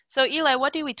So, Eli,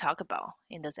 what did we talk about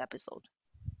in this episode?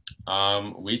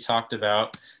 We talked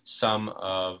about some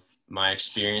of my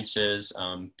experiences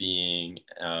being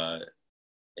a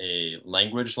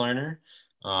language learner,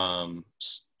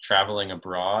 traveling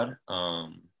abroad,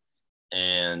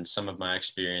 and some of my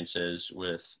experiences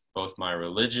with both my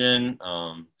religion,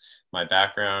 my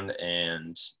background,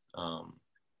 and um,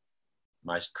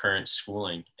 my current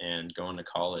schooling and going to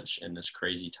college in this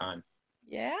crazy time.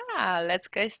 Yeah, let's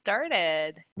get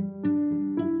started.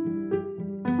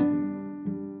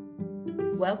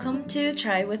 Welcome to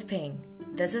Chai with Ping.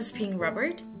 This is Ping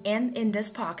Robert, and in this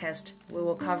podcast, we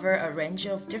will cover a range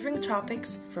of different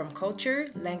topics from culture,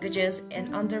 languages,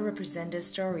 and underrepresented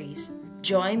stories.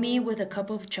 Join me with a cup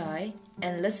of chai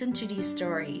and listen to these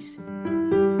stories.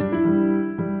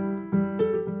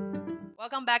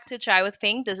 Welcome back to Chai with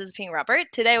Ping. This is Ping Robert.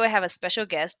 Today we have a special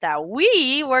guest that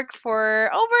we worked for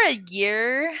over a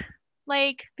year,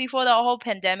 like before the whole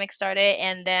pandemic started,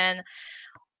 and then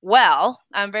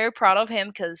I'm very proud of him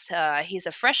because he's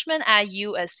a freshman at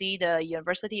USC, the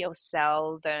University of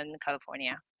Southern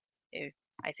California. If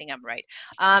I think I'm right.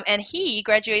 And he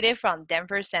graduated from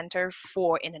Denver Center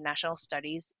for International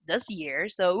Studies this year.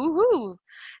 So, woohoo!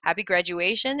 Happy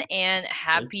graduation and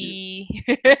Thank you.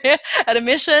 happy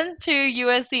admission to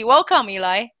USC. Welcome,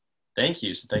 Eli. Thank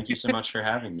you. So thank you so much for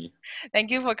having me.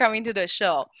 Thank you for coming to the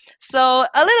show. So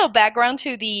a little background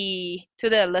to the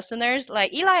listeners.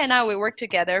 Like Eli and I, we worked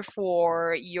together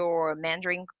for your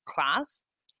Mandarin class.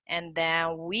 And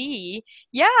then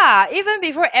yeah, even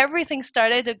before everything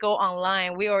started to go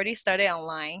online, we already started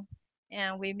online.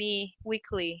 And we meet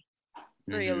weekly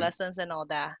for your Hmm. lessons and all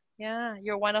that. Yeah,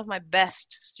 you're one of my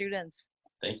best students.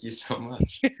 Thank you so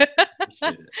much.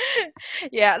 Appreciate it.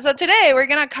 Yeah, so today we're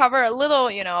gonna cover a little,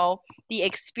 the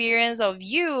experience of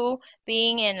you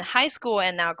being in high school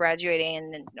and now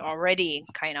graduating and already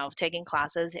kind of taking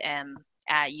classes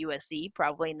at USC.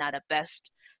 Probably not a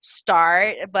best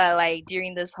start, but like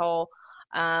during this whole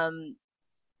um,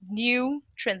 new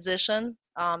transition.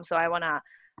 So I wanna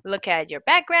look at your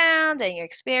background and your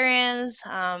experience,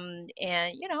 and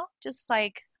just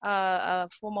like a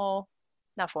formal,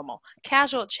 not formal,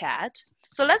 casual chat.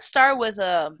 So let's start with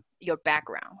your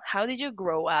background. How did you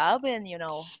grow up? And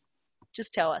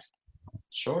just tell us.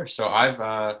 Sure. So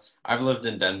I've lived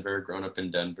in Denver, grown up in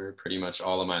Denver pretty much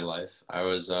all of my life. I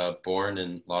was born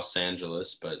in Los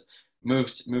Angeles, but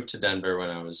moved to Denver when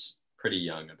I was pretty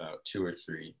young, about two or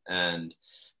three, and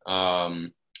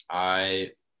um,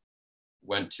 I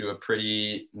went to a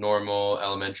pretty normal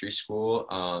elementary school,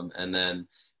 and then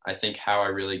I think how I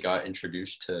really got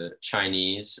introduced to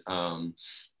Chinese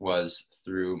was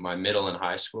through my middle and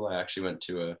high school. I actually went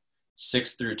to a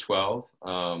 6 through 12,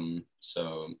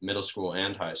 so middle school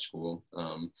and high school,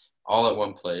 all at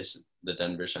one place, the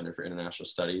Denver Center for International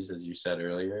Studies, as you said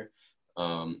earlier.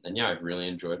 And yeah, I've really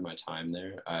enjoyed my time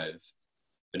there. I've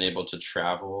been able to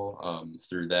travel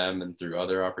through them and through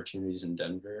other opportunities in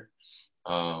Denver.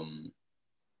 Um,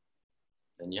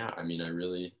 and yeah, I mean, I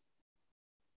really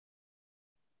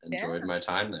enjoyed Yeah. my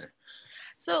time there.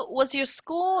 So was your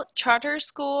school charter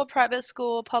school, private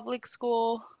school, public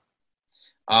school?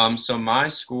 So my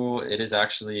school, it is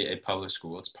actually a public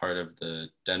school. It's part of the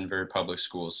Denver public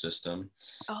school system.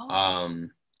 Oh,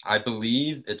 Um, I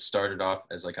believe it started off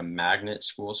as like a magnet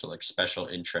school, so like special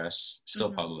interests, still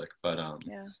mm-hmm. public, but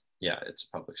Yeah. yeah, it's a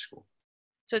public school.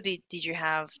 So did you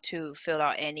have to fill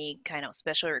out any kind of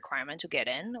special requirement to get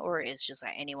in, or it's just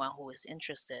like anyone who is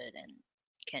interested and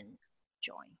can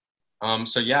join?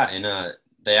 So yeah,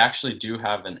 they actually do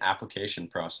have an application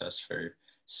process for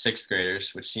sixth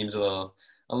graders, which seems a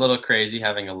little crazy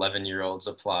having 11-year-olds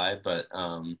apply, but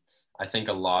I think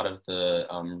a lot of the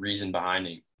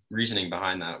reasoning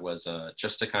behind that was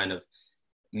just to kind of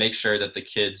make sure that the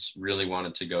kids really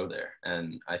wanted to go there.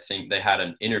 And I think they had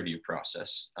an interview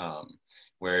process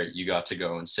where you got to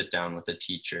go and sit down with a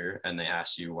teacher and they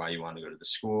asked you why you want to go to the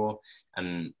school.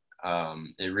 And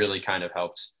it really kind of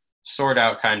helped sort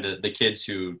out kind of the kids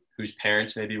whose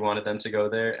parents maybe wanted them to go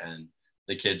there and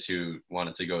the kids who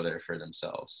wanted to go there for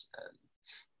themselves. And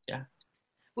yeah.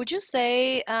 Would you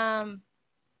say, I'm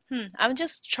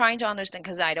just trying to understand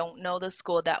because I don't know the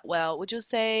school that well. Would you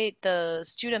say the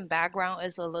student background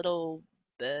is a little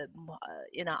bit,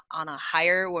 on a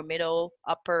higher or middle,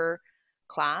 upper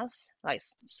class, like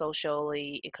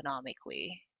socially,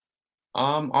 economically?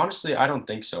 Honestly, I don't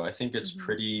think so. I think it's Hmm.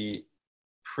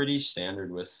 pretty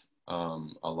standard with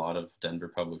a lot of Denver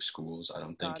public schools. I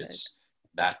don't think Got it. it's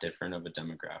that different of a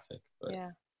demographic, but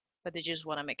Yeah. But they just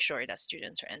want to make sure that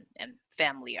students and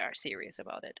family are serious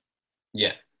about it.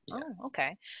 yeah, Yeah. Oh,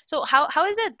 okay. So how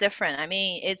is it different? I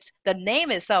mean, it's the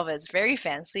name itself is very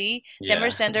fancy. Denver Yeah.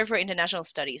 Center for International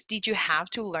Studies. Did you have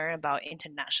to learn about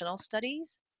international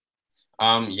studies?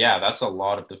 Yeah, that's a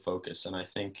lot of the focus, and I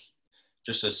think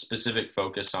just a specific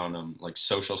focus on like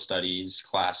social studies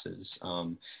classes.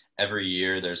 Every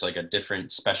year there's like a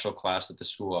different special class that the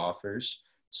school offers.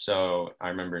 So I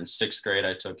remember in sixth grade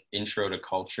I took Intro to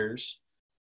Cultures.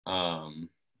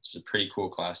 It's a pretty cool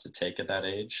class to take at that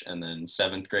age. And then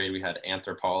seventh grade we had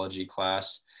anthropology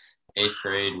class. Eighth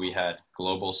grade we had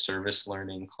global service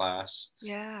learning class,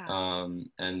 Yeah.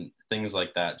 and things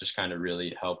like that just kind of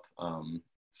really help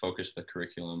focus the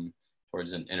curriculum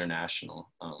towards an international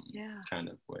Yeah. kind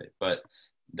of way. But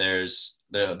there's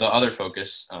the other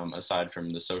focus, aside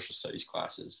from the social studies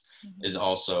classes, is Hmm.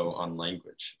 also on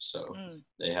language. So Mm.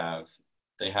 they have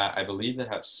I believe they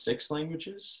have six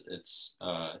languages.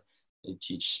 They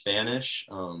teach Spanish,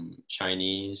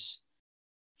 Chinese,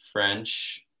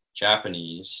 French,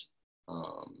 Japanese,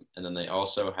 and then they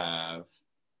also have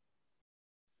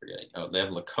forgetting. Oh, they have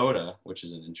Lakota, which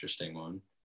is an interesting one,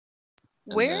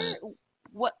 and Where, then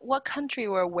what country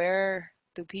or where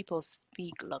do people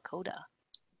speak Lakota?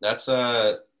 that's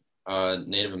a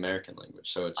Native American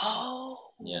language. So it's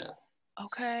yeah. Oh,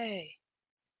 okay.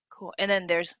 Cool. And then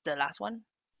there's the last one.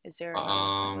 Is there another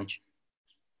Um. language?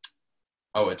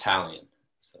 Oh, Italian.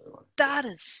 That's the other one. That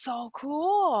is so Yeah.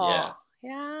 cool.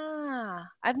 Yeah.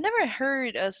 I've never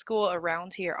heard a school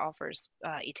around here offers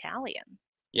Italian.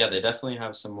 Yeah. They definitely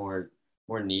have some more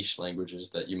niche languages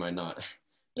that you might not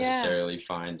Yeah. necessarily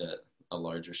find at a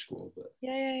larger school, but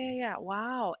Yeah, yeah, yeah, yeah.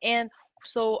 Wow. And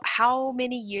so how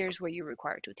many years were you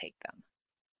required to take them?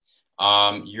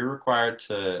 you're required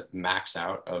to max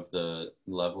out of the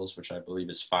levels, which I believe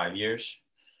is 5 years.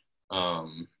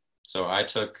 Um, so I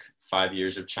took 5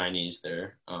 years of Chinese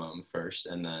there first,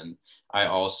 and then I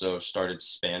also started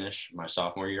Spanish my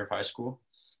sophomore year of high school.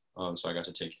 So I got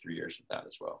to take 3 years of that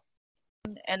as well.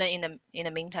 And then in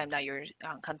the meantime that you're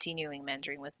continuing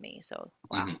Mandarin with me. So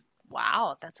wow. Hmm.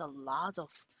 Wow, that's a lot of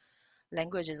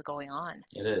languages going on.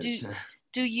 It Do is.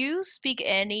 do you speak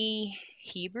any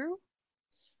Hebrew?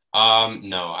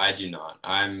 No, I do not.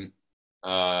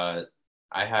 Uh,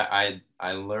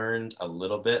 I learned a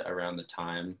little bit around the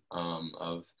time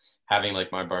of having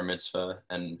like my bar mitzvah,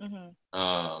 and Hmm.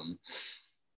 um,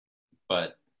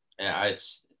 but yeah,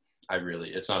 it's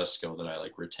not a skill that I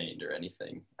like retained or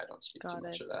anything. I don't speak too Got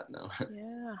much it. of that, no.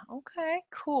 Yeah. Okay.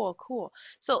 Cool. Cool.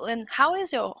 So, and how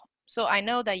is your? So I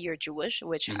know that you're Jewish,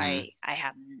 which Hmm. I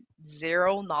have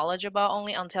zero knowledge about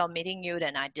only until meeting you.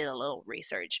 Then I did a little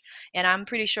research, and I'm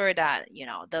pretty sure that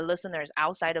the listeners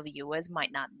outside of the U.S.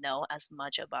 might not know as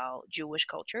much about Jewish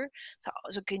culture.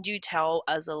 So can you tell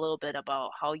us a little bit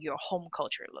about how your home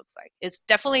culture looks like? It's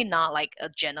definitely not like a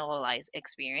generalized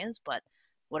experience, but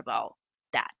what about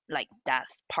that? Like that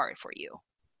part for you?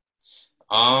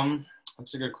 Um,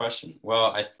 that's a good question. Well,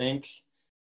 I think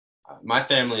my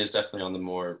family is definitely on the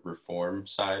more reform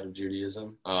side of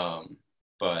Judaism,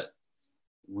 but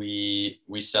we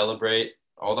celebrate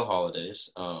all the holidays.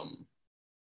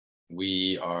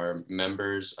 We are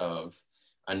members of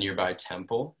a nearby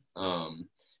temple,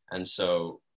 and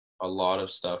so a lot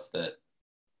of stuff that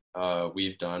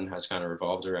we've done has kind of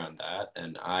revolved around that.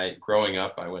 And growing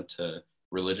up, I went to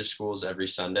religious schools every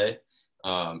Sunday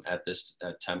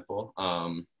at temple,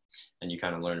 and you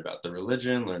kind of learn about the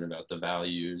religion, learn about the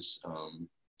values,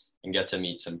 and get to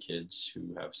meet some kids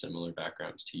who have similar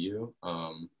backgrounds to you.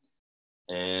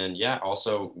 And yeah,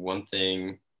 also one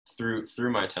thing through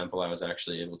my temple, I was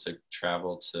actually able to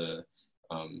travel to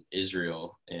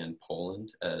Israel and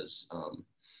Poland as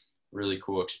really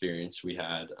cool experience we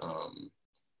had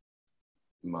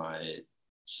my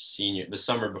the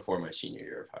summer before my senior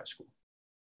year of high school.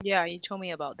 Yeah, you told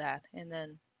me about that. And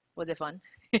then was it fun?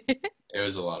 It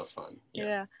was a lot of fun. Yeah.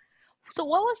 Yeah. So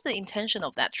what was the intention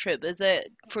of that trip? Is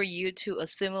it for you to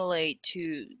assimilate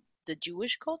to the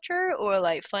Jewish culture or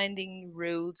like finding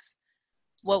roots?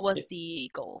 What was the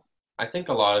goal? I think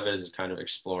a lot of it is kind of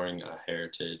exploring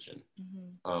heritage and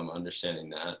Hmm. understanding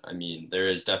that. I mean, there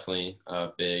is definitely a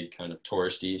big kind of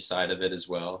touristy side of it as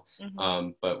well. Hmm.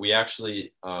 But we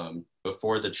actually,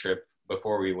 before the trip,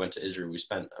 before we went to Israel, we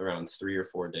spent around 3 or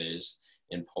 4 days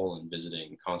in Poland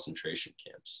visiting concentration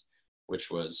camps, which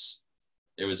was,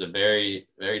 it was a very,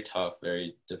 very tough,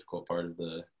 very difficult part of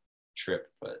the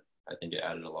trip, but I think it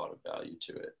added a lot of value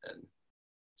to it and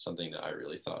something that I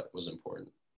really thought was important.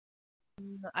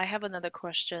 I have another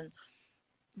question.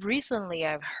 Recently,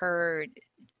 I've heard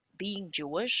being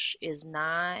Jewish is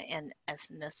not an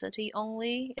ethnicity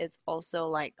only. It's also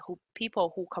like who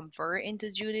people who convert into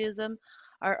Judaism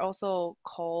are also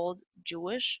called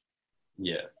Jewish.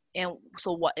 Yeah. And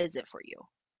so what is it for you?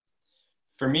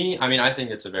 For me, I mean, I think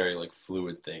it's a very like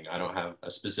fluid thing. I don't have a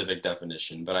specific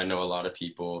definition, but I know a lot of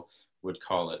people would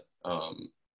call it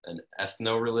an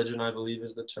ethno-religion, I believe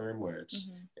is the term, where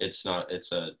Hmm. it's not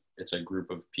it's a group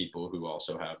of people who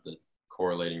also have the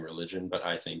correlating religion. But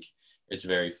I think it's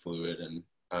very fluid, and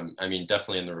I mean,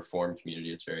 definitely in the Reform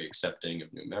community, it's very accepting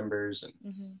of new members, and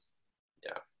Hmm.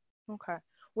 yeah. Okay.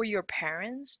 Were your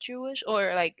parents Jewish,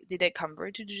 or like did they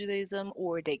convert to Judaism,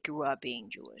 or they grew up being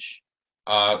Jewish?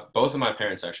 Both of my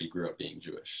parents actually grew up being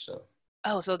Jewish, so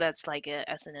Oh, so that's like a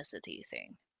ethnicity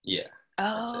thing. yeah,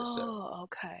 I'd say so. Oh,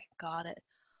 okay. Got it.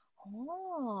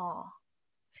 Oh.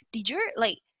 Did your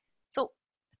like so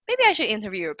maybe I should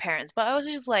interview your parents, but I was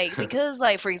just like because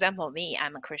like for example me,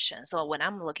 I'm a Christian. So when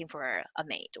I'm looking for a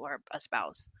mate or a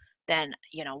spouse, then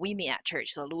we meet at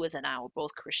church. So Louis and I were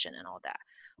both Christian and all that.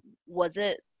 Was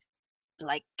it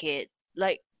like it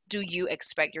like do you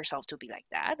expect yourself to be like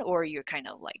that or you're kind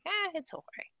of like, it's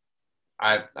okay.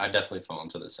 I definitely fall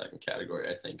into the second category.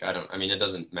 I think I mean, it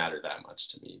doesn't matter that much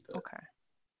to me, but Okay.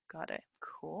 Got it.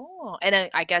 Cool. And then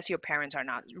I guess your parents are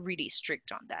not really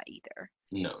strict on that either.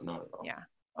 no, not at all. Yeah.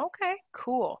 Okay,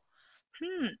 cool.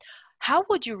 Hmm. How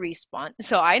would you respond?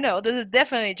 So I know this is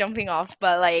definitely jumping off,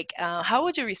 but like, how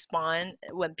would you respond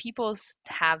when people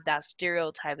have that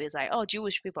stereotype? Is like, oh,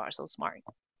 Jewish people are so smart.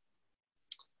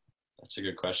 That's a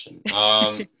good question.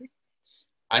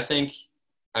 I think,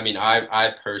 I mean,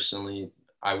 I personally,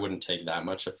 I wouldn't take that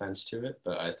much offense to it,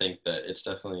 but I think that it's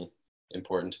definitely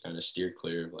important to kind of steer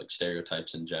clear of like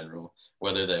stereotypes in general,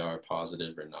 whether they are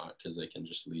positive or not, because they can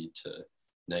just lead to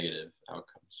negative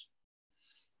outcomes.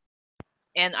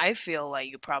 And I feel like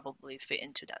you probably fit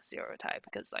into that stereotype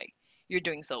because like you're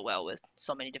doing so well with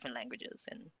so many different languages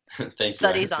and Thank you.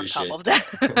 I studies on top appreciate of that.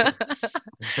 that.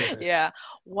 Yeah.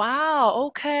 Wow.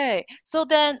 Okay. So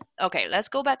then, okay, let's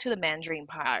go back to the Mandarin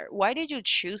part. Why did you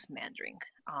choose Mandarin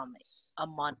um,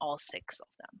 among all six of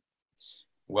them?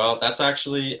 Well, that's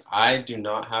actually, I do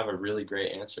not have a really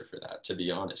great answer for that, to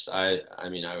be honest. I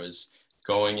mean, I was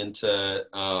going into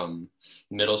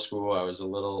middle school. I was a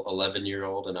little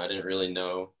 11-year-old and I didn't really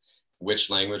know which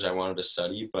language I wanted to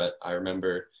study. But I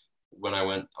remember when I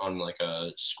went on like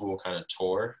a school kind of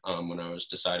tour, when I was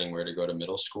deciding where to go to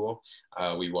middle school,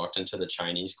 we walked into the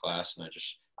Chinese class and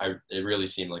it really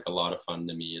seemed like a lot of fun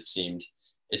to me. It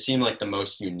seemed like the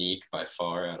most unique by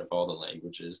far out of all the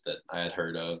languages that I had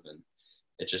heard of. And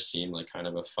it just seemed like kind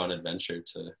of a fun adventure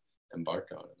to embark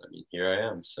on. I mean, here I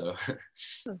am, so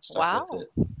stuck with Wow.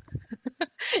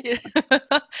 it.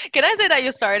 Can I say that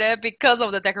you started because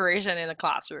of the decoration in the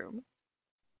classroom?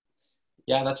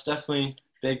 Yeah, that's definitely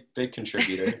big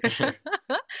contributor.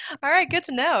 All right, good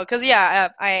to know. Cause yeah,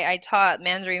 I taught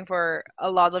Mandarin for a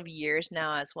lot of years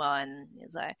now as well, and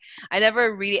it's like I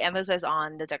never really emphasized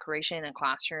on the decoration in the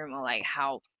classroom or like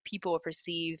how people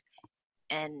perceive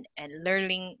and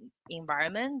learning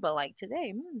environment. But like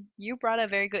today, you brought a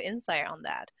very good insight on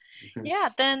that. Yeah.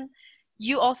 Then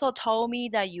you also told me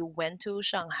that you went to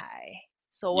Shanghai.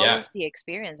 So what Yeah. was the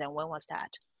experience and when was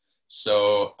that?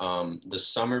 So the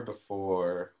summer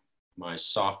before my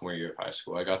sophomore year of high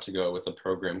school, I got to go with a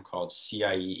program called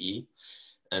CIEE,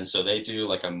 and so they do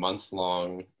like a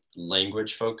month-long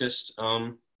language focused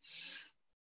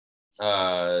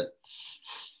uh,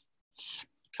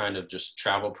 kind of just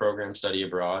travel program, study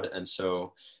abroad. And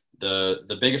so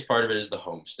the biggest part of it is the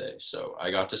homestay. So I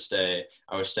got to stay.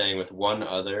 I was staying with one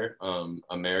other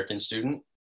American student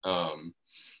um,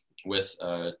 with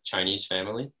a Chinese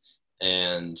family,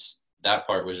 and that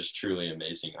part was just truly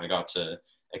amazing. I got to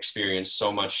experience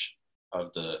so much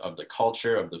of the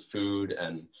culture, of the food,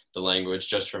 and the language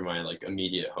just from my like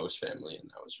immediate host family, and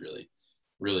that was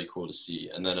really cool to see.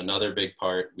 And then another big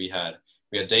part, we had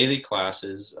daily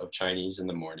classes of Chinese in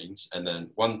the mornings. And then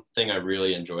one thing I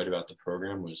really enjoyed about the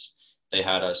program was they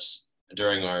had us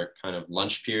during our kind of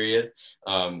lunch period.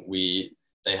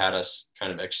 They had us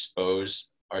kind of expose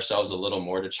ourselves a little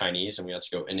more to Chinese, and we had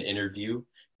to go and interview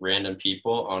random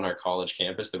people on our college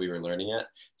campus that we were learning at.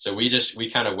 So we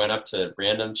kind of went up to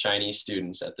random Chinese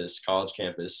students at this college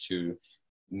campus who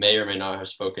may or may not have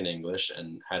spoken English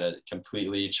and had a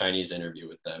completely Chinese interview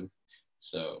with them.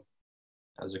 So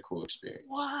that was a cool experience.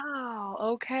 Wow.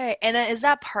 Okay. And then is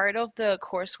that part of the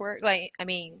coursework? Like, I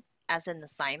mean, as an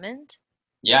assignment?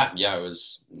 Yeah, it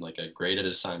was like a graded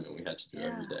assignment we had to do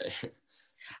every Yeah. day.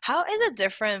 How is it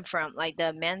different from like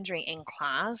the Mandarin in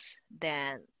class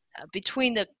than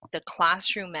between the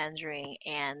classroom Mandarin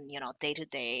and,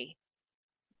 day-to-day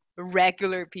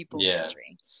regular people Yeah,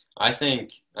 Mandarin?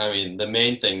 I mean, the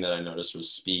main thing that I noticed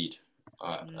was speed.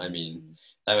 I mean, Mm,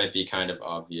 that might be kind of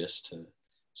obvious to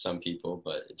some people,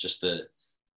 but just the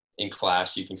in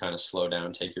class you can kind of slow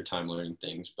down, take your time learning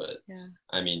things. But Yeah.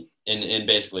 I mean, in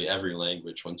basically every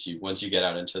language, once you get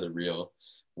out into the real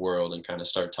world and kind of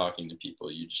start talking to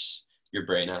people, your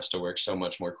brain has to work so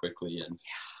much more quickly. And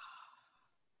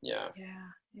yeah. Yeah.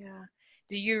 Yeah.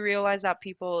 Do you realize that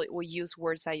people will use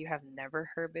words that you have never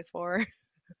heard before?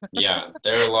 Yeah,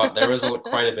 there was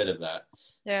quite a bit of that.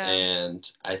 Yeah. And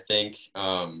I think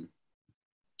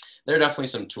there are definitely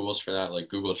some tools for that, like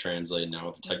Google Translate. Now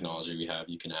with the technology we have,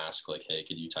 you can ask like, hey,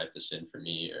 could you type this in for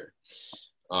me? Or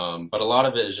but a lot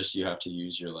of it is just you have to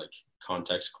use your like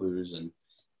context clues and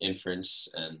inference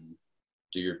and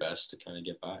do your best to kind of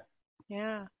get by.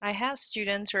 Yeah, I had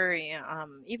students or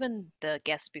even the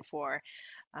guests before,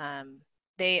 um,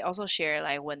 they also share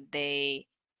like when they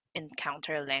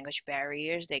encounter language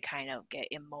barriers, they kind of get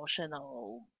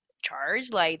emotional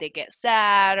charged, like they get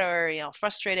sad or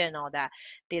frustrated and all that.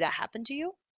 Did that happen to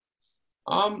you?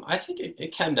 I think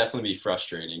it can definitely be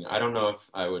frustrating. I don't know if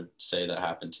I would say that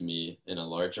happened to me in a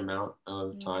large amount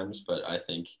of times, Mm, but I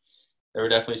think there were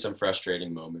definitely some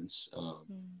frustrating moments.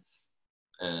 mm,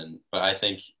 But I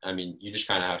think, I mean, you just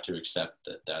kind of have to accept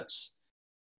that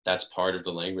that's part of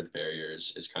the language barrier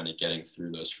is kind of getting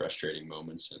through those frustrating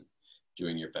moments and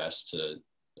doing your best to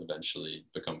eventually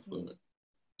become mm. fluent.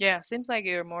 Yeah, seems like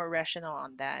you're more rational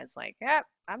on that. It's like, yeah,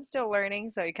 I'm still learning,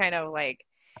 so you kind of like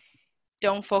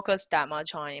don't focus that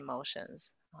much on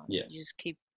emotions. Yeah, You just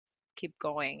keep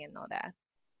going and all that.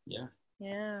 yeah.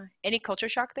 Yeah. Any culture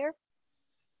shock there?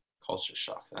 Culture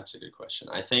shock. That's a good question.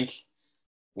 I think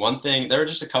one thing, there were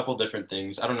just a couple different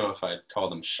things. I don't know if I'd call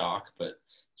them shock, but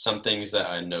some things that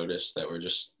I noticed that were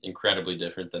just incredibly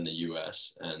different than the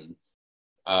US. And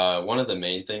one of the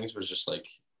main things was just like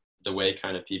the way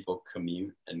kind of people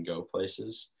commute and go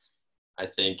places. I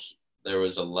think there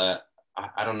was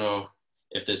I don't know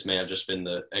if this may have just been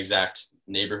the exact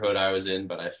neighborhood I was in,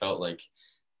 but I felt like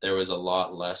there was a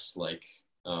lot less like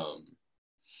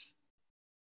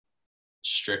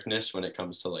strictness when it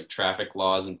comes to like traffic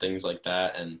laws and things like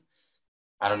that. And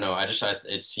I don't know,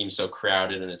 it seems so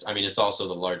crowded, and I mean, it's also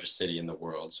the largest city in the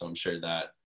world, so I'm sure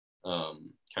that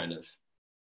kind of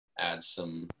adds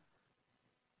some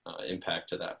impact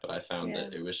to that. But I found Yeah.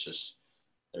 that there were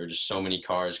just so many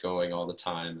cars going all the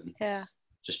time, and Yeah.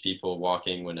 just people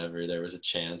walking whenever there was a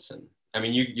chance. And I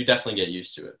mean, you definitely get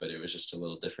used to it, but it was just a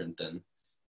little different than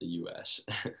the US.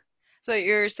 So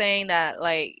you're saying that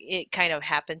like it kind of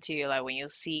happened to you like when you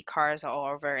see cars all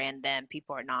over and then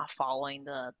people are not following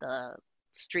the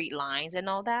street lines and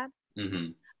all that?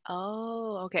 hmm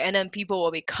Oh, okay. And then people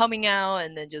will be coming out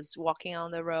and then just walking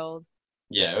on the road.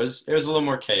 Yeah, it was a little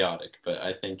more chaotic, but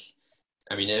I think,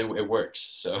 I mean, it works.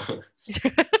 So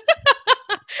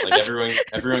like That's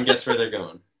everyone gets where they're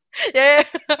going. yeah,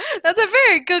 that's a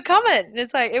very good comment.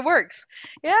 It's like it works.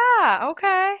 Yeah,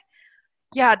 okay.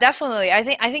 Yeah, definitely. I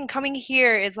think coming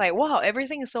here is like, wow,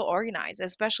 everything is so organized,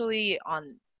 especially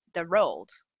on the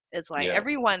roads. It's like Yeah.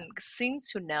 everyone seems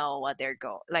to know what they're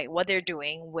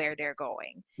doing, where they're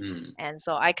going. Mm. And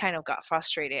so I kind of got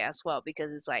frustrated as well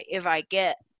because it's like if I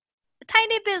get a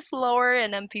tiny bit slower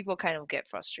and then people kind of get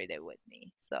frustrated with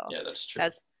me. So Yeah, that's true.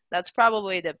 that's that's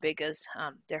probably the biggest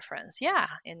difference. Yeah,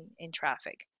 in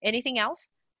traffic. Anything else?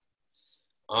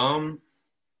 Um,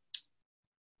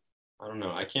 I don't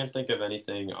know. I can't think of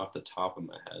anything off the top of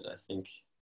my head.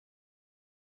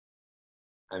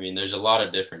 I mean, there's a lot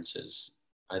of differences.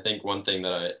 I think one thing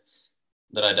that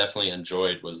I definitely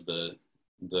enjoyed was the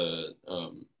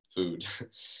food.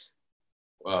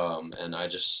 And I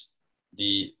just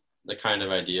the kind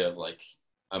of idea of like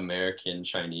American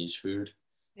Chinese food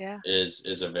Yeah,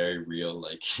 is a very real,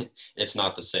 like it's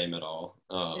not the same at all.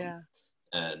 yeah.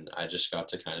 And I just got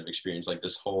to kind of experience like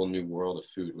this whole new world of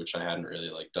food, which I hadn't really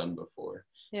like done before,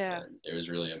 Yeah. and it was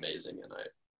really amazing. And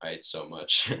I ate so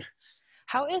much.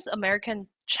 How is Americanized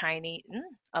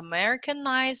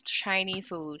Chinese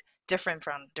food different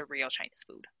from the real Chinese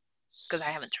food? Because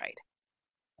I haven't tried.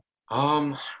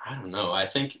 I don't know. I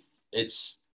think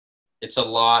it's it's a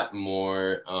lot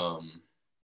more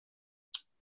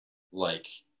like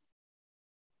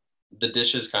the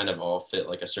dishes kind of all fit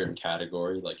like a certain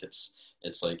category. Like it's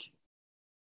like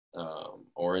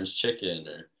orange chicken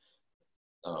or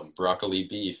broccoli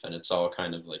beef, and it's all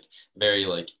kind of like very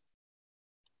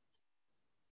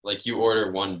like you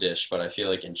order one dish, but I feel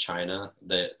like in China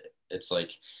that it's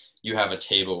like you have a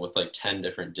table with like 10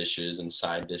 different dishes and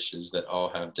side dishes that all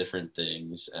have different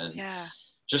things. And Yeah,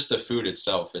 just the food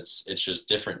itself, it's just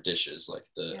different dishes. Like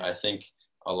yeah. I think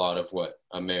a lot of what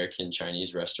American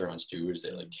Chinese restaurants do is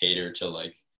they like cater to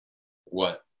like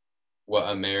what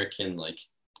American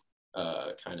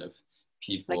kind of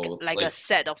Like people like a like.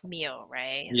 set of meal,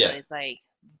 right? So Yeah, it's like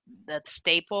the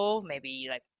staple, maybe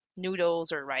like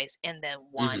noodles or rice, and then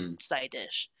one Hmm. side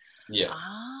dish. Yeah.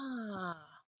 Ah,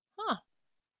 huh,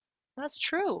 that's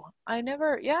true. I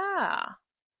never, yeah,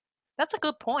 that's a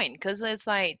good point because it's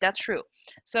like that's true.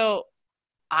 So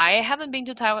I haven't been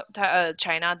to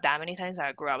China that many times.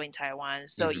 I grew up in Taiwan.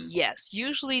 So Hmm. yes,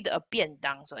 usually a 便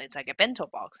当, so it's like a bento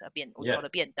box, we Yeah. call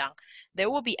it 便当. There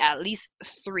will be at least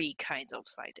three kinds of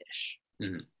side dish.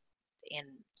 Hmm. And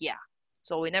yeah,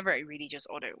 so we never really just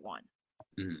ordered one.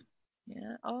 Hmm.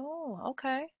 Yeah. Oh,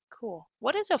 okay. Cool.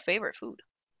 What is your favorite food?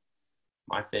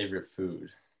 My favorite food,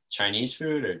 Chinese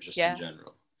food or just in Yeah,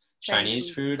 general? Chinese Chinese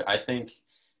food. food, I think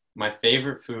my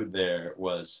favorite food there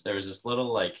was this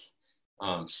little like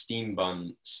steam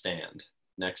bun stand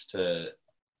next to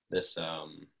this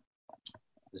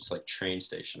this like train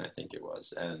station, I think it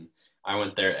was. And I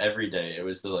went there every day. It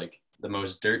was the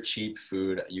most dirt cheap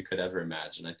food you could ever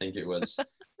imagine. I think it was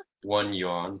 1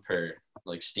 yuan per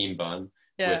like steam bun,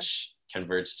 Yeah. which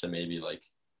converts to maybe like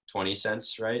 20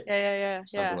 cents, right? Yeah, yeah, yeah,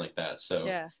 Something yeah, like that. So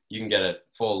yeah. you can get a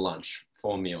full lunch,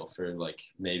 full meal for like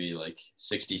maybe like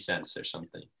 60 cents or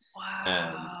something.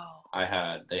 And Wow.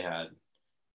 they had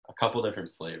a couple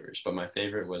different flavors, but my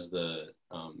favorite was the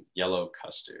yellow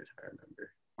custard, I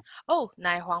remember. Oh,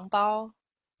 奶黄包.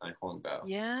 Like Hongbao.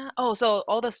 Yeah. Oh, so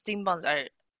all the steam buns are,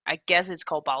 I guess it's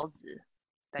called 包子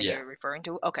that Yeah. you're referring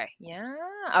to. Okay. Yeah.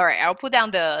 All right. I'll put down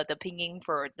the pinyin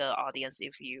for the audience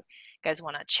if you guys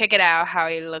want to check it out how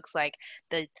it looks like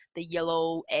the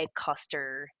yellow egg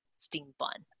custard steam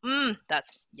bun.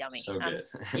 That's yummy. So good.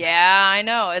 Yeah, I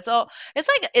know. It's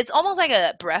like it's almost like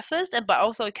a breakfast, but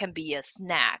also it can be a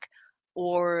snack,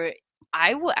 or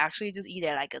I would actually just eat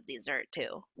it like a dessert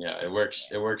too. Yeah, it works.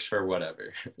 It works for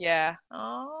whatever. Yeah.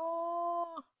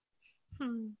 Oh.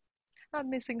 Hmm. I'm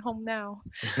missing home now.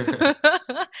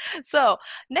 So,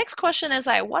 next question is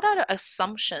like, what are the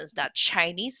assumptions that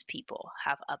Chinese people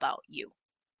have about you?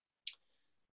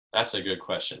 That's a good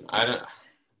question. I don't.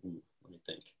 Let me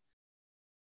think.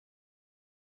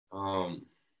 Um,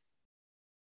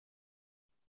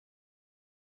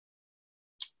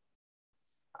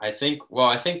 I think. Well,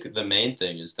 I think the main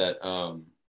thing is that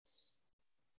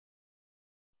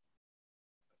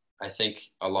I think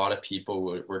a lot of people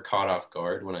were caught off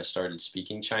guard when I started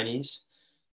speaking Chinese,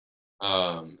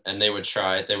 and they would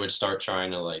start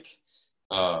trying to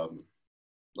um,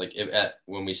 like if at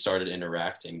when we started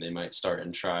interacting, they might start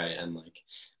and try and like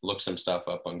look some stuff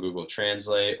up on Google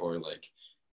Translate or like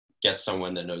get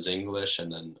someone that knows English,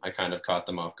 and then I kind of caught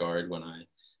them off guard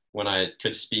when I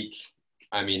could speak.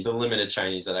 I mean, the limited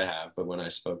Chinese that I have, but when I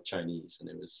spoke Chinese, and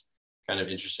it was kind of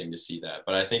interesting to see that.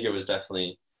 But I think it was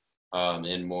definitely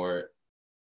in more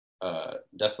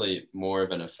definitely more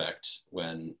of an effect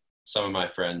when some of my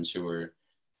friends who were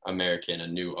American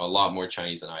and knew a lot more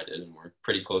Chinese than I did and were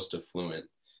pretty close to fluent,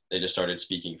 they just started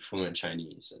speaking fluent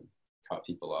Chinese and caught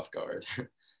people off guard.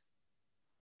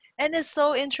 And it's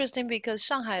so interesting because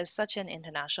Shanghai is such an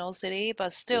international city, but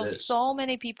It still is. so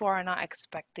many people are not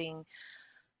expecting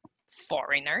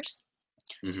foreigners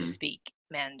to Mm-hmm. speak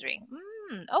Mandarin.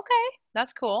 Okay,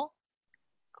 that's cool.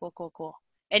 Cool, cool, cool.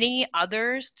 Any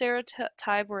other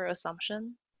stereotype or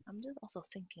assumption? I'm just also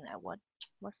thinking that what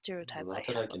stereotype I Not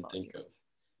that I have can about you. think of.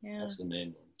 Yeah. That's the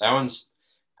main one. That one's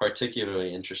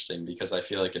particularly interesting because I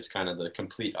feel like it's kind of the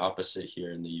complete opposite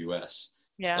here in the US.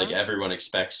 Like Yeah. everyone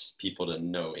expects people to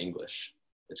know English.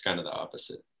 It's kind of the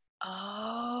opposite.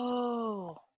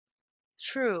 Oh,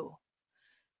 true.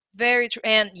 Very true.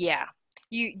 And yeah,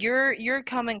 your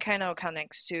comment kind of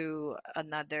connects to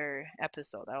another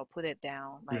episode. I'll put it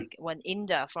down. Hmm. Like when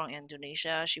Inda from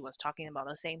Indonesia, she was talking about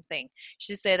the same thing.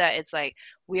 She said that it's like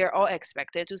we are all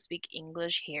expected to speak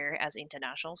English here as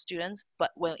international students,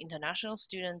 but when international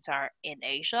students are in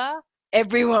Asia,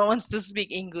 everyone wants to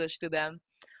speak English to them.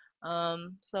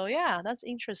 So yeah, that's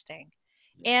interesting.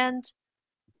 And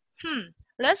Hmm.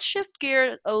 Let's shift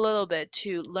gear a little bit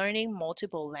to learning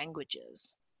multiple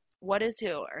languages. What is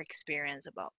your experience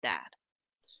about that?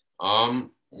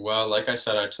 Well, like I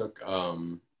said,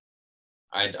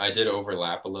 I did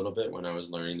overlap a little bit when I was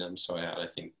learning them. So I had, I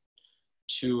think,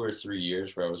 2 or 3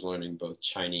 years where I was learning both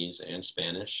Chinese and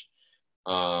Spanish.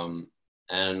 Um,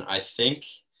 and I think,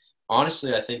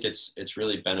 honestly, I think it's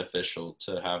really beneficial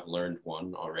to have learned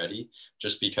one already,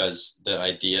 just because the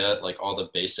idea, like all the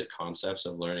basic concepts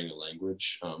of learning a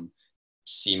language,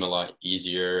 seem a lot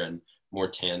easier and more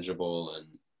tangible and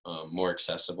more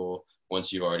accessible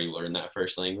once you've already learned that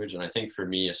first language. And I think for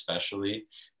me, especially,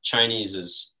 Chinese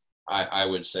is, I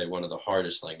would say, one of the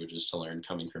hardest languages to learn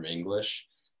coming from English.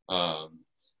 Um,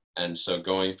 and so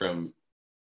going from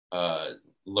uh,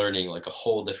 learning like a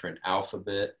whole different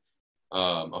alphabet,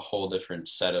 a whole different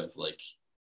set of like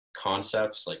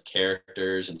concepts like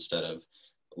characters instead of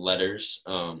letters,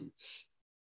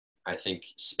 I think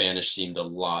Spanish seemed a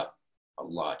lot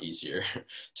easier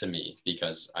to me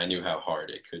because I knew how hard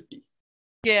it could be.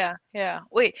 Yeah, yeah.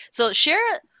 Wait, so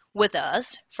share with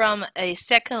us from a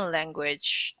second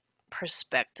language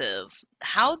perspective,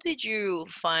 how did you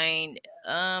find,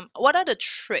 what are the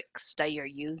tricks that you're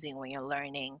using when you're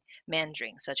learning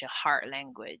Mandarin, such a hard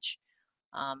language?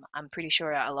 I'm pretty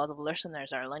sure a lot of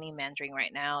listeners are learning Mandarin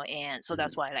right now, and so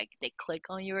that's Mhm. why like they click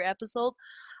on your episode.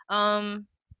 Um,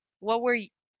 what were you,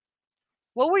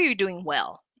 what were you doing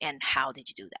well, and how did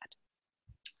you do that?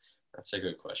 That's a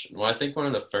good question. Well, I think one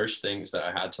of the first things that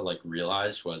I had to like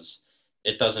realize was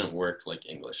it doesn't work like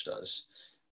English does.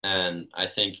 And I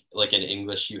think like in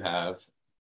English you have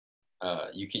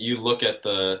you look at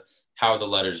the how the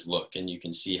letters look and you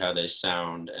can see how they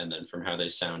sound, and then from how they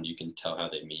sound you can tell how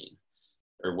they mean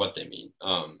or what they mean.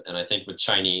 And I think with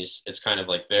Chinese it's kind of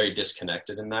like very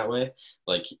disconnected in that way.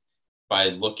 Like by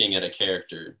looking at a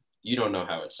character, you don't know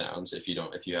how it sounds if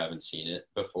you haven't seen it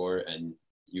before, and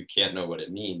you can't know what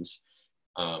it means.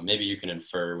 Maybe you can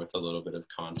infer with a little bit of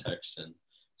context and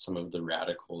some of the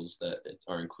radicals that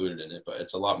are included in it, but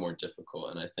it's a lot more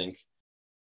difficult. And I think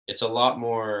it's a lot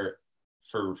more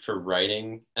for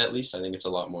writing, at least. I think it's a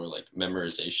lot more like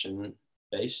memorization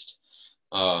based.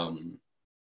 Um,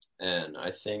 and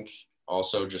I think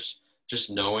also just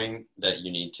knowing that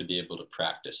you need to be able to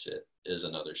practice it is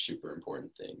another super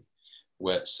important thing.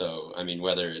 So I mean,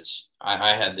 whether it's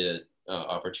I had the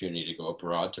opportunity to go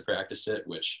abroad to practice it,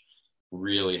 which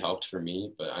really helped for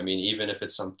me. But I mean, even if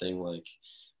it's something like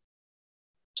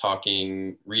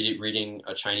reading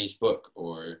a Chinese book,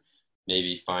 or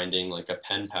maybe finding like a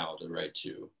pen pal to write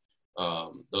to,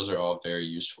 those are all very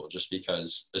useful. Just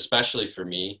because, especially for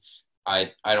me,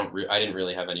 I didn't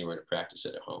really have anywhere to practice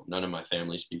it at home. None of my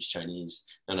family speaks Chinese.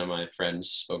 None of my friends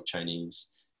spoke Chinese,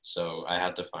 so I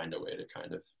had to find a way to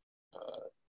kind of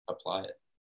apply it.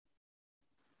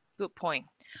 Good point.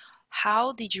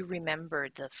 How did you remember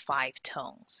the five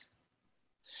tones?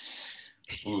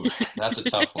 Ooh, that's a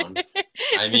tough one.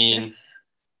 I mean,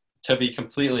 to be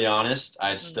completely honest,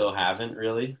 I Mm, still haven't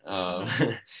really.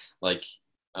 mhm. Like,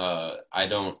 I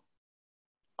don't,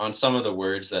 on some of the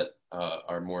words that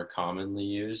are more commonly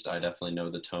used, I definitely know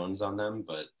the tones on them,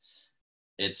 but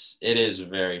it is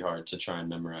very hard to try and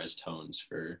memorize tones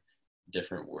for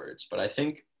different words. But I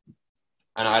think,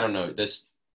 and I don't know, this,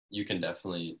 you can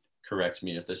definitely correct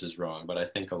me if this is wrong, but I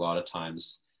think a lot of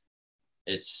times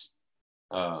it's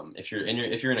if you're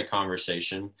in a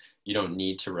conversation, you don't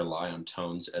need to rely on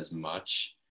tones as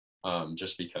much,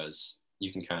 just because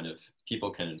you can kind of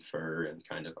people can infer and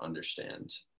kind of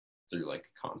understand through like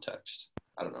context.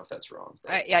 I don't know if that's wrong,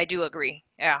 but I do agree.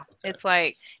 Yeah, okay. it's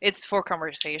like it's for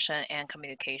conversation and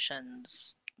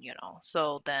communications, you know.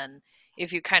 So then,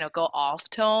 if you kind of go off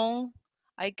tone,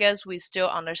 I guess we still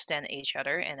understand each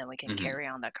other, and then we can Hmm. carry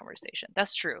on that conversation.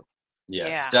 That's true. Yeah,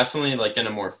 Yeah. definitely. Like in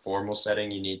a more formal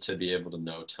setting, you need to be able to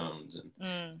know tones and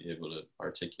Mm, be able to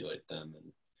articulate them.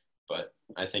 And but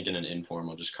I think in an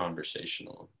informal, just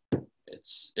conversational,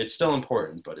 it's still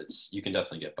important, but it's you can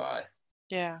definitely get by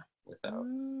yeah. without.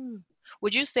 Mm.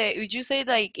 Would you say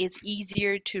like it's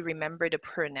easier to remember the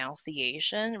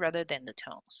pronunciation rather than the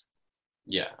tones?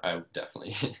 Yeah, I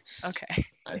definitely. Okay.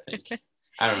 I think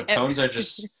I don't know. And- Tones are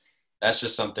just that's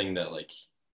just something that like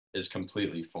is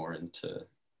completely foreign to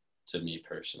me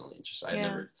personally. Just I yeah.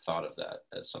 never thought of that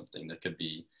as something that could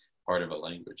be part of a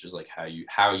language, is like how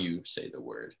you say the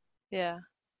word. Yeah.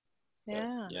 But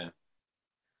Yeah. yeah,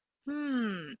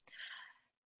 Hmm.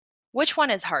 Which one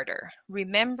is harder,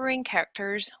 remembering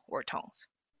characters or tones?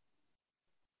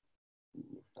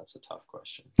 that's a tough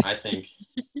question. I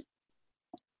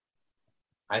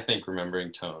think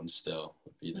remembering tones still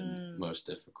would be the Mm, most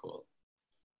difficult.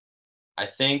 I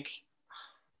think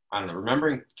I don't know.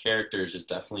 Remembering characters is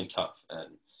definitely tough,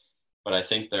 and but I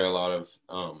think there are a lot of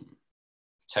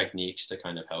techniques to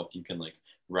kind of help. You can like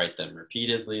write them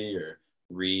repeatedly or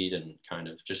read, and kind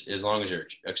of just as long as you're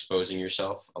exposing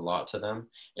yourself a lot to them,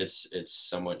 it's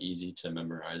somewhat easy to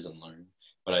memorize and learn.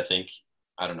 But I think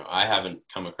I don't know. I haven't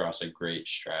come across a great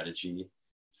strategy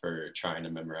for trying to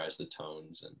memorize the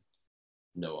tones and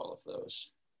know all of those.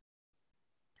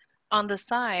 on the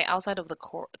side, outside of the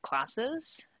core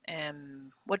classes,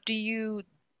 what do you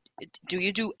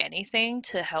do anything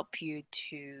to help you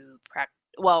to practice?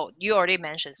 Well, you already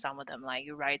mentioned some of them, like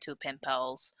you write to pen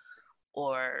pals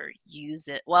or use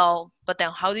it. Well, but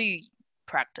then how do you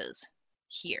practice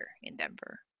here in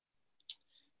Denver?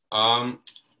 Um,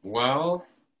 well,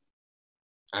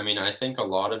 I mean, I think a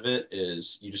lot of it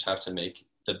is you just have to make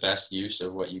the best use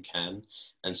of what you can.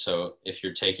 And so if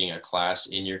you're taking a class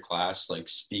in your class, like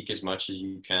speak as much as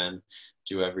you can,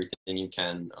 do everything you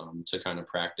can to kind of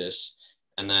practice.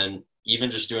 And then even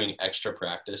just doing extra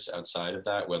practice outside of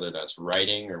that, whether that's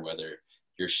writing or whether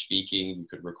you're speaking, you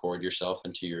could record yourself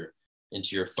into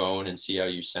your phone and see how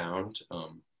you sound.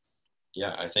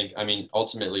 Yeah, I mean,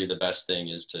 ultimately the best thing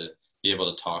is to be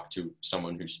able to talk to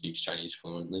someone who speaks Chinese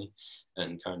fluently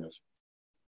and kind of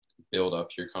build up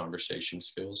your conversation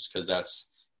skills, because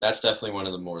that's definitely one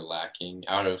of the more lacking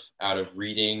out of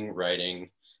reading, writing,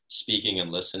 speaking,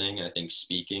 and listening. I think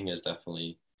speaking is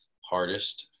definitely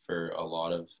hardest for a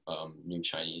lot of new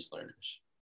Chinese learners.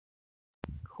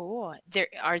 Cool.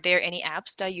 Are there any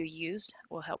apps that you used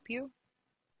will help you?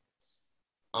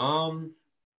 Um,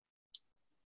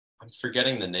 I'm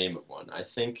forgetting the name of one. I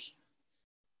think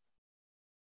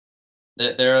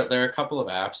that there are a couple of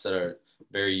apps that are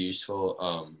very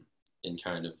useful in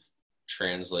kind of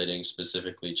translating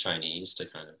specifically Chinese to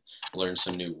kind of learn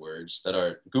some new words that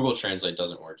are Google Translate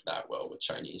doesn't work that well with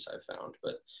Chinese, I've found,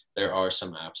 but there are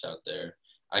some apps out there.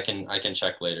 I can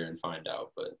check later and find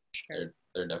out, but Sure.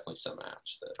 there are definitely some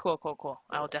apps that Cool, cool, cool.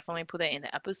 I'll work. definitely put it in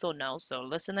the episode notes. So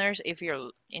listeners, if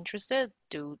you're interested,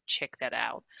 do check that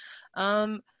out.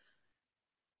 Um,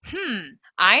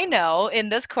 I know in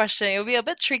this question it'll be a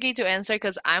bit tricky to answer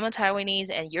because I'm a Taiwanese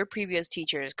and your previous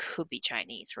teachers could be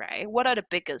Chinese, right? What are the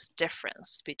biggest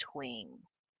difference between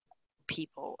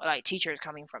people, like teachers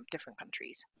coming from different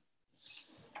countries?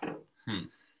 Hmm.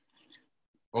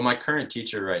 Well, my current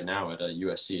teacher right now at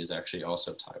USC is actually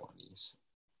also Taiwanese.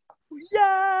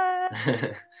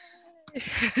 Yeah.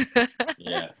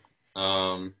 Yeah.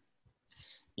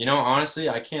 Honestly,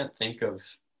 I can't think of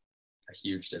a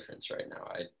huge difference right now.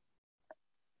 I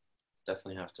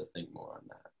definitely have to think more on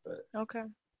that. But Okay,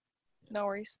 no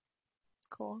worries.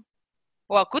 Cool.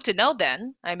 Well, good to know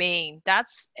then. I mean,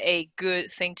 that's a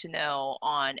good thing to know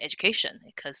on education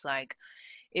because, like,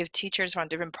 if teachers from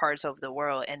different parts of the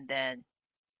world and then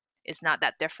it's not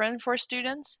that different for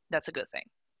students, that's a good thing.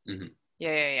 mhm.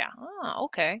 Yeah, yeah, yeah. Oh,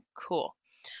 okay, cool.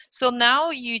 So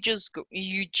now you just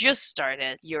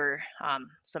started your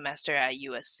semester at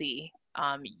USC.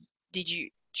 Did you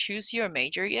choose your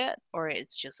major yet, or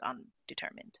it's just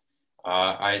undetermined?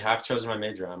 I have chosen my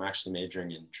major. I'm actually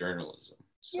majoring in journalism,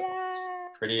 so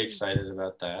pretty Yay! excited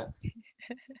about that.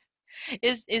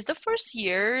 Is the first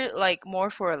year like more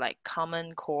for like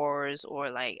common course or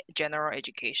like general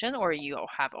education, or you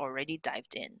have already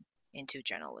dived into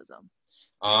journalism?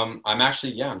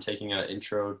 I'm taking an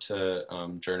intro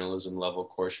to journalism level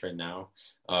course right now.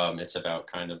 It's about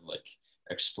kind of like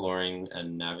exploring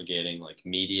and navigating like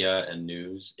media and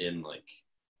news in like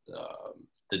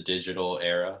the digital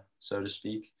era, so to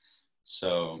speak.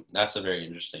 So that's a very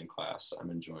interesting class. I'm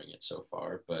enjoying it so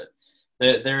far, but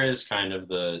there is kind of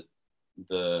the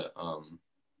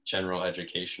general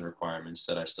education requirements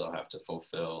that I still have to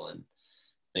fulfill and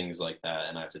things like that.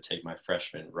 And I have to take my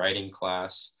freshman writing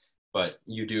class, but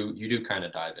you do kind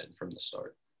of dive in from the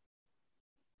start.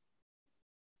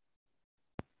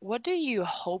 What do you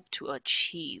hope to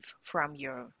achieve from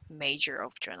your major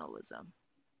of journalism?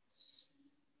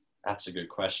 That's a good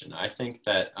question. I think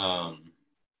that I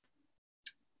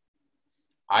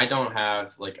don't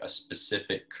have like a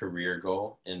specific career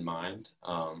goal in mind,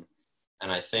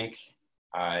 and I think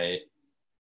I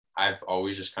I've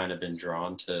always just kind of been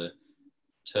drawn to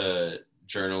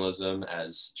journalism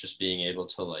as just being able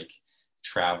to like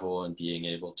travel and being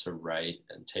able to write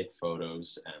and take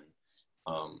photos and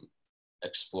um,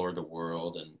 explore the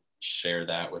world and share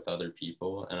that with other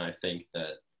people. And I think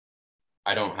that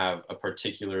I don't have a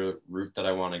particular route that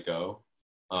I want to go,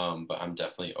 but I'm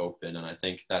definitely open. And I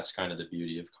think that's kind of the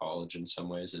beauty of college in some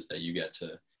ways is that you get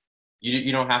to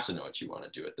you don't have to know what you want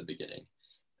to do at the beginning,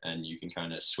 and you can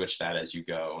kind of switch that as you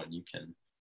go, and you can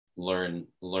learn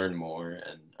more.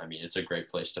 And I mean, it's a great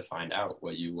place to find out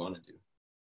what you want to do.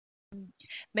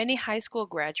 Many high school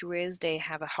graduates, they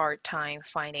have a hard time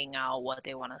finding out what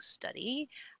they want to study.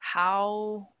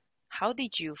 How how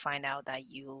did you find out that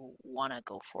you want to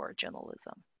go for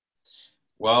journalism?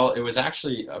 Well, it was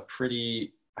actually I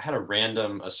had a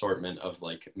random assortment of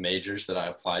like majors that I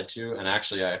applied to, and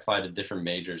actually I applied to different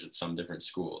majors at some different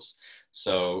schools.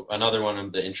 So another one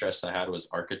of the interests I had was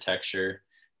architecture,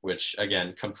 which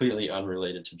again, completely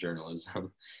unrelated to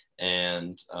journalism.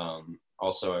 And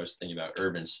also I was thinking about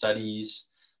urban studies,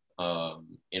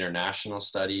 international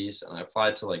studies, and I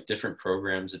applied to like different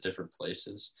programs at different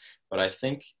places. But I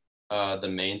think the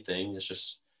main thing is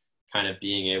just kind of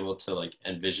being able to like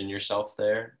envision yourself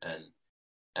there,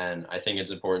 and I think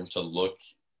it's important to look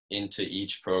into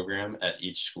each program at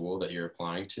each school that you're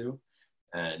applying to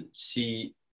and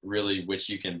see really which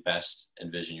you can best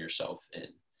envision yourself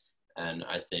in. And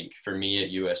I think for me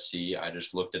at USC, I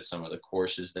just looked at some of the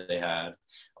courses that they had,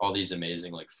 all these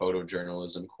amazing like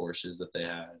photojournalism courses that they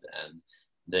had, and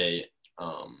they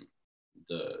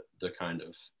the kind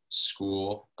of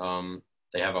school,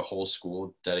 they have a whole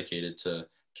school dedicated to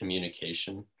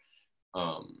communication,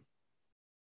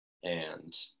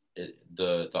 and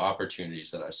the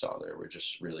opportunities that I saw there were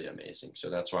just really amazing. So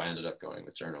that's why I ended up going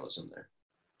with journalism there.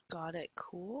 Got it.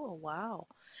 Cool. Wow.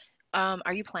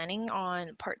 Are you planning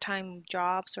on part-time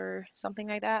jobs or something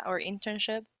like that, or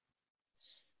internship?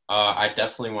 I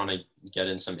definitely want to get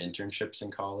in some internships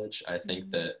in college. I think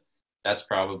Mm. that that's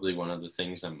probably one of the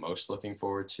things I'm most looking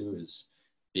forward to, is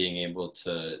being able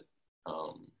to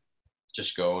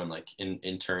just go and like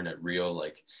intern at real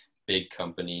like big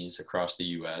companies across the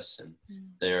U.S. And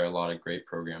Mm. there are a lot of great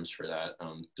programs for that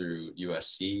through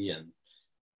USC, and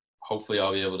hopefully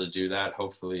I'll be able to do that.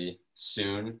 Hopefully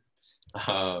soon.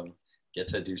 Get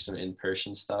to do some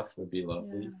in-person stuff would be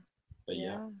lovely. Yeah. But yeah.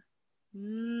 Yeah.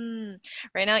 Mm.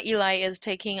 Right now, Eli is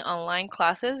taking online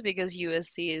classes because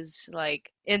USC is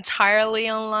like entirely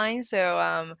online.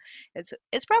 So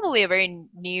it's probably a very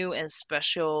new and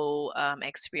special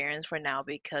experience for now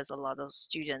because a lot of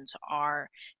students are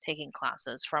taking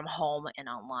classes from home and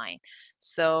online.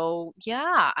 So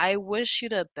yeah, I wish you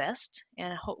the best,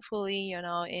 and hopefully,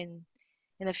 in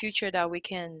the future that we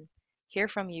can hear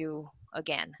from you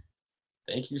again.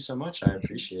 Thank you so much. I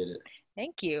appreciate it.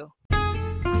 Thank you.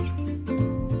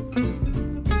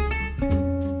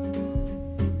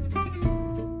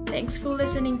 Thanks for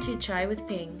listening to Chai with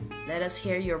Ping. Let us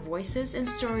hear your voices and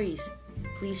stories.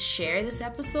 Please share this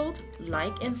episode,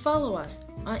 like and follow us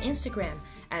on Instagram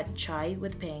at Chai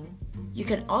with Ping. You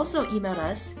can also email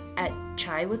us at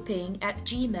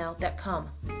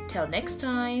chaiwithping@gmail.com. Till next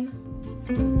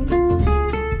time.